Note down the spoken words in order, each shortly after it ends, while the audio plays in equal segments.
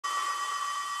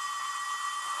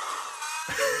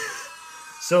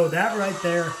So that right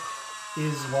there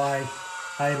is why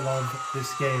I love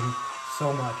this game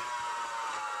so much.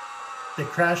 The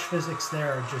crash physics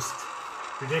there are just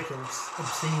ridiculous,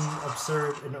 obscene,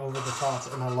 absurd, and over the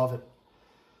top, and I love it.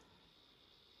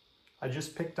 I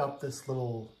just picked up this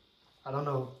little, I don't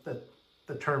know that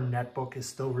the term netbook is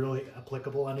still really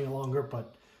applicable any longer,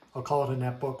 but I'll call it a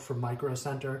netbook from Micro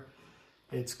Center.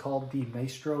 It's called the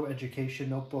Maestro Education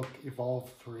Notebook Evolve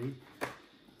 3.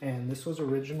 And this was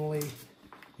originally,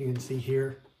 you can see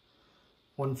here,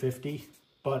 $150,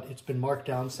 but it's been marked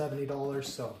down $70.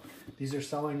 So these are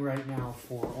selling right now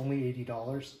for only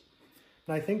 $80.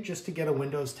 And I think just to get a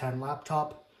Windows 10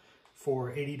 laptop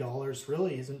for $80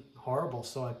 really isn't horrible.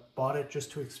 So I bought it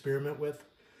just to experiment with.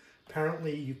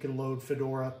 Apparently you can load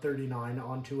Fedora 39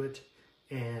 onto it,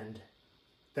 and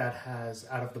that has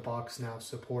out of the box now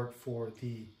support for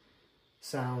the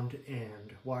sound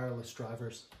and wireless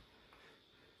drivers.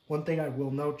 One thing I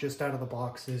will note just out of the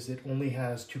box is it only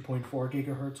has 2.4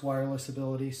 gigahertz wireless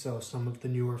ability, so some of the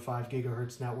newer 5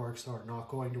 gigahertz networks are not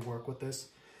going to work with this.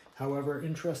 However,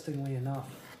 interestingly enough,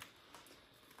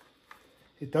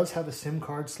 it does have a SIM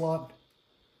card slot.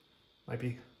 Might be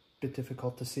a bit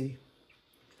difficult to see.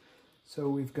 So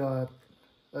we've got,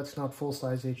 that's not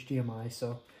full-size HDMI,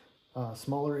 so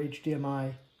smaller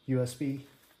HDMI, USB,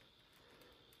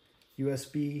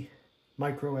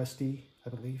 micro SD, I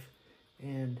believe,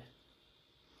 and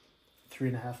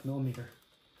 3.5 millimeter.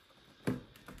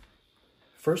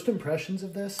 First impressions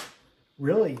of this,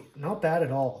 really not bad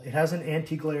at all. It has an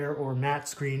anti-glare or matte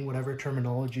screen, whatever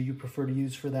terminology you prefer to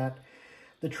use for that.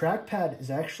 The trackpad is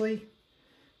actually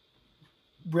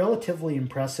relatively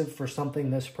impressive for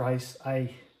something this price.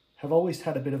 I have always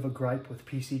had a bit of a gripe with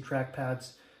PC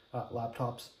trackpads,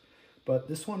 laptops, but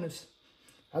this one is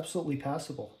absolutely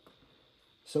passable.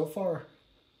 So far,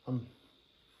 I'm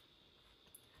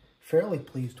fairly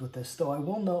pleased with this, though I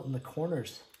will note in the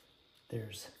corners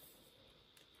there's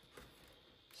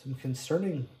some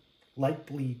concerning light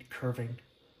bleed curving,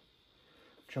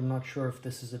 which I'm not sure if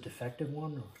this is a defective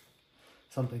one or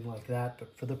something like that,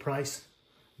 but for the price,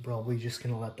 I'm probably just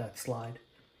going to let that slide.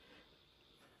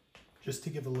 Just to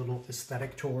give a little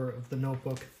aesthetic tour of the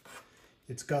notebook,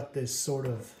 it's got this sort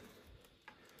of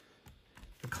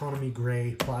economy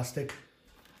gray plastic.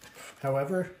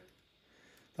 However,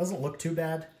 doesn't look too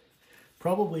bad.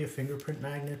 Probably a fingerprint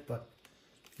magnet, but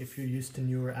if you're used to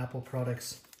newer Apple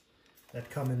products that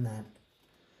come in that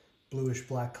bluish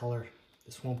black color,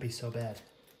 this won't be so bad.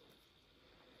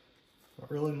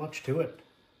 Not really much to it.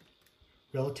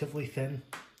 Relatively thin,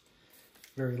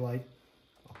 very light.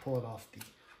 I'll pull it off the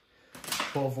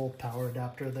 12-volt power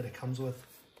adapter that it comes with.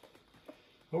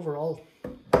 Overall,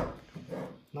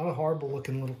 not a horrible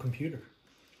looking little computer.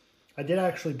 I did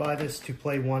actually buy this to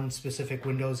play one specific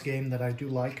Windows game that I do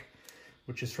like,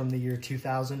 which is from the year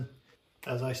 2000.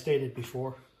 As I stated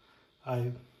before,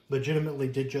 I legitimately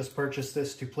did just purchase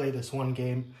this to play this one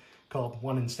game called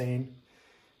One Insane,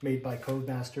 made by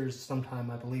Codemasters sometime,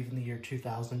 I believe, in the year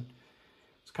 2000.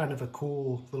 It's kind of a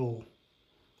cool little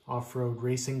off-road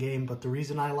racing game, but the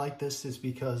reason I like this is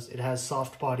because it has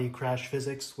soft body crash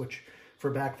physics, which for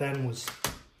back then was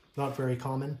not very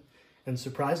common, and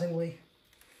surprisingly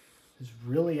is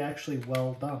really actually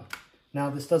well done.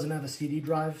 Now, this doesn't have a CD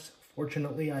drive.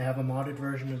 Fortunately, I have a modded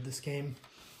version of this game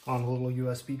on a little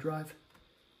USB drive.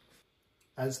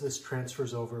 As this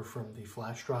transfers over from the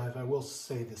flash drive, I will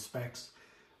say the specs.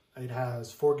 It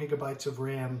has 4 gigabytes of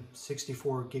RAM,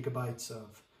 64 gigabytes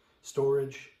of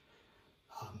storage,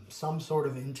 some sort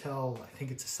of Intel, I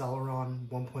think it's a Celeron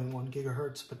 1.1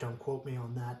 gigahertz, but don't quote me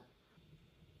on that.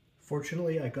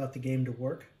 Fortunately, I got the game to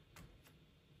work,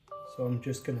 so I'm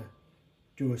just gonna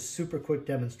do a super quick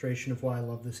demonstration of why I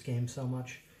love this game so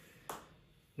much.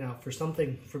 Now, for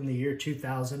something from the year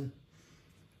 2000,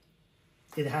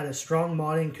 it had a strong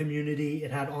modding community, it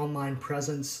had online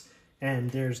presence, and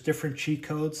there's different cheat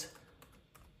codes.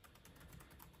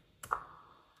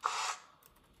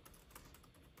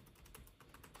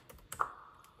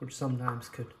 Which sometimes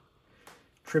could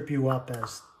trip you up,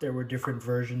 as there were different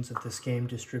versions of this game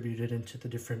distributed into the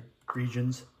different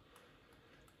regions.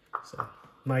 So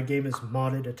my game is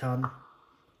modded a ton.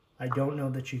 I don't know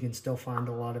that you can still find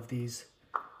a lot of these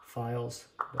files,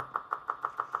 but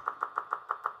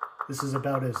this is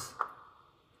about as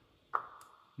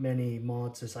many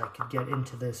mods as I could get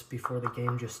into this before the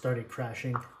game just started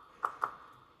crashing.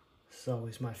 It's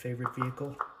always my favorite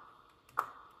vehicle.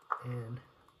 And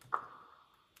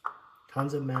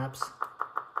tons of maps.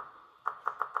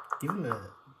 Even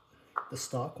the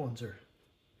stock ones are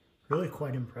really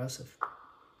quite impressive.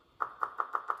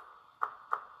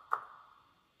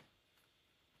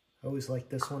 I always like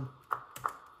this one.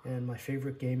 And my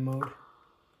favorite game mode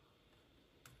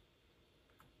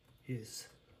is,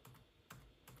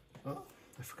 oh,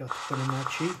 I forgot to put in that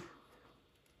sheet.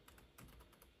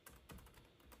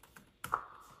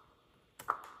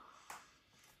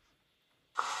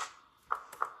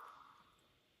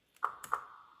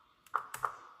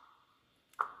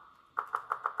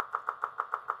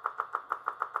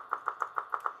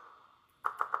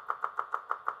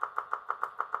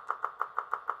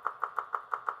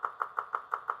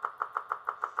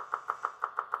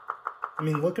 I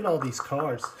mean, look at all these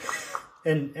cars,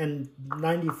 and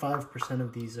 95%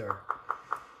 of these are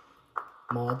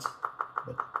mods,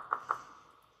 but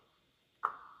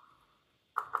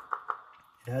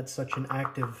it had such an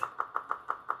active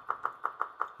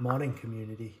modding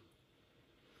community.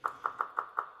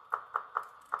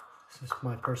 This is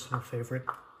my personal favorite.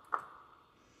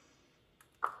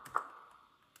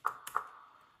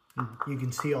 And you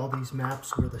can see all these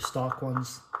maps were the stock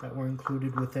ones that were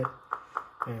included with it,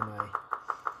 and I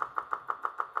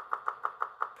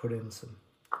put in some,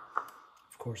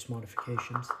 of course,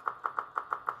 modifications.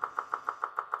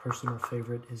 Personal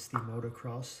favorite is the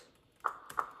motocross.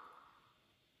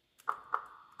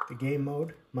 The game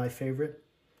mode, my favorite,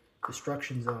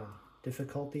 destruction zone.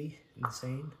 Difficulty,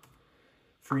 insane.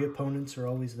 Free opponents are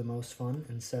always the most fun,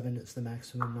 and 7 is the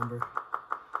maximum number.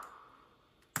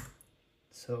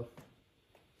 So,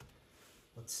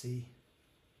 let's see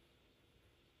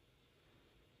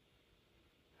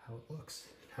how it looks,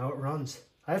 how it runs.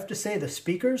 I have to say, the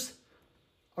speakers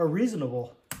are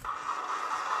reasonable.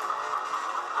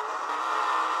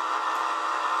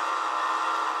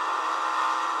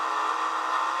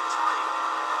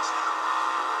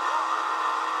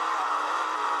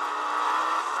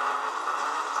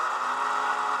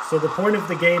 So the point of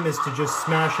the game is to just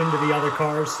smash into the other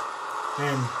cars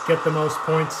and get the most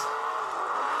points.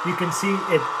 You can see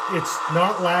it's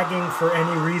not lagging for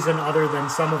any reason other than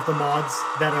some of the mods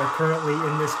that are currently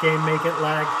in this game make it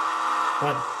lag.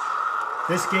 But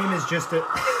this game is just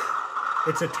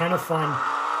it's a ton of fun.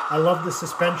 I love the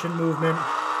suspension movement,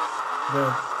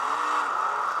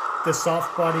 the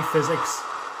soft body physics,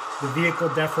 the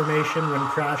vehicle deformation when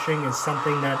crashing is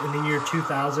something that in the year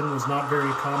 2000 was not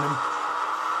very common.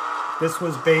 This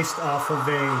was based off of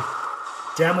a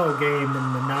demo game in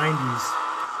the 90s.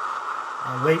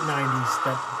 Late 90s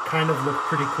that kind of looked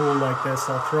pretty cool like this.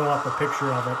 I'll throw up a picture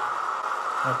of it.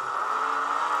 But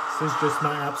this is just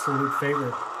my absolute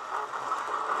favorite.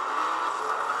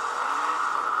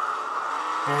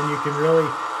 And you can really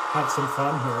have some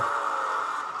fun here.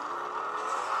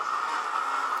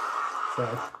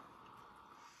 So,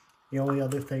 the only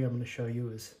other thing I'm going to show you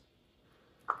is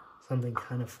something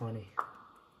kind of funny.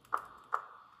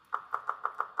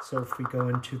 So if we go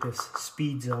into this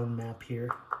speed zone map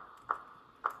here,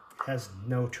 has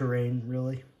no terrain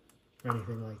really or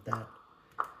anything like that,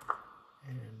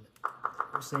 and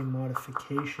there's a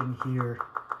modification here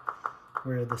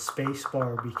where the space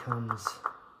bar becomes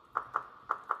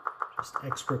just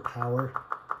extra power.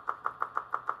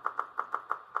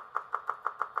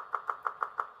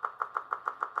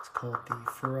 It's called the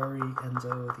Ferrari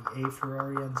Enzo, the A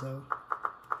Ferrari Enzo.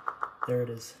 There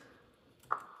it is.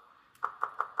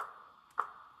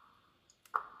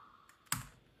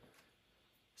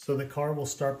 So the car will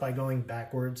start by going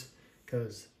backwards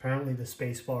because apparently the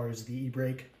space bar is the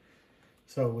e-brake.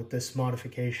 So with this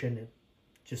modification, it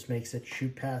just makes it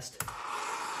shoot past. 3,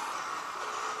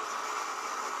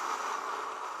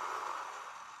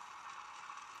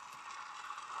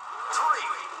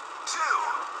 2,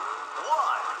 1,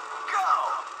 go!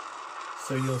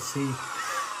 So you'll see,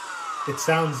 it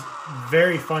sounds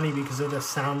very funny because of the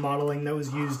sound modeling that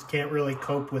was used. Can't really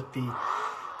cope with the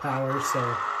power,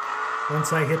 so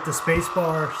once I hit the space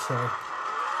bar,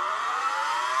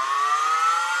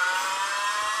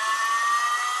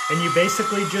 and you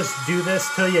basically just do this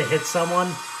till you hit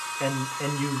someone,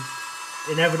 and you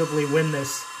inevitably win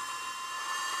this.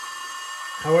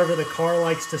 However, the car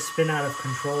likes to spin out of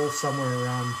control somewhere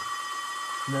around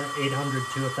 800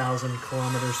 to 1,000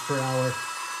 kilometers per hour.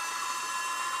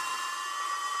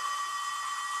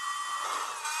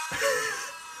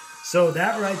 So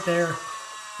that right there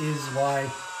is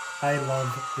why I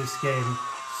love this game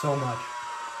so much.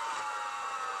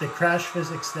 The crash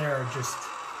physics there are just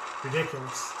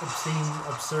ridiculous, obscene,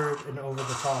 absurd, and over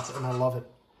the top, and I love it.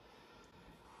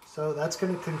 So that's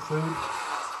going to conclude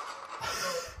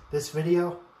this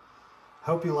video.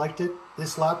 Hope you liked it.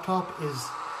 This laptop is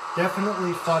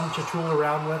definitely fun to tool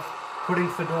around with. Putting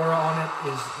Fedora on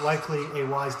it is likely a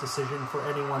wise decision for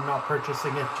anyone not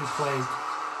purchasing it to play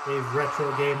a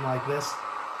retro game like this.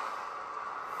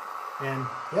 And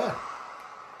yeah,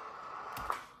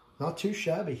 not too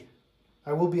shabby.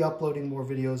 I will be uploading more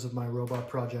videos of my robot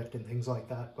project and things like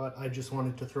that, but I just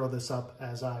wanted to throw this up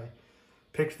as I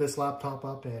picked this laptop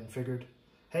up and figured,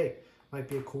 hey, might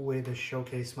be a cool way to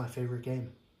showcase my favorite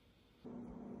game.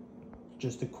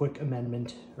 Just a quick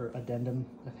amendment, or addendum,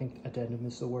 I think addendum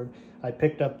is the word. I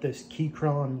picked up this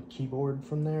Keychron keyboard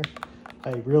from there.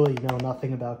 I really know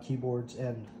nothing about keyboards,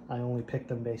 and I only picked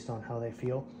them based on how they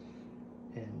feel.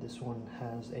 And this one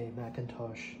has a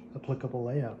Macintosh applicable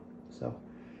layout. So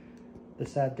the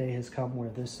sad day has come where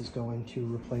this is going to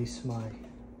replace my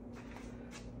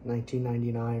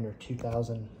 1999 or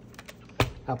 2000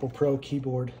 Apple Pro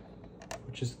keyboard,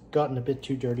 which has gotten a bit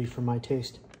too dirty for my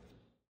taste.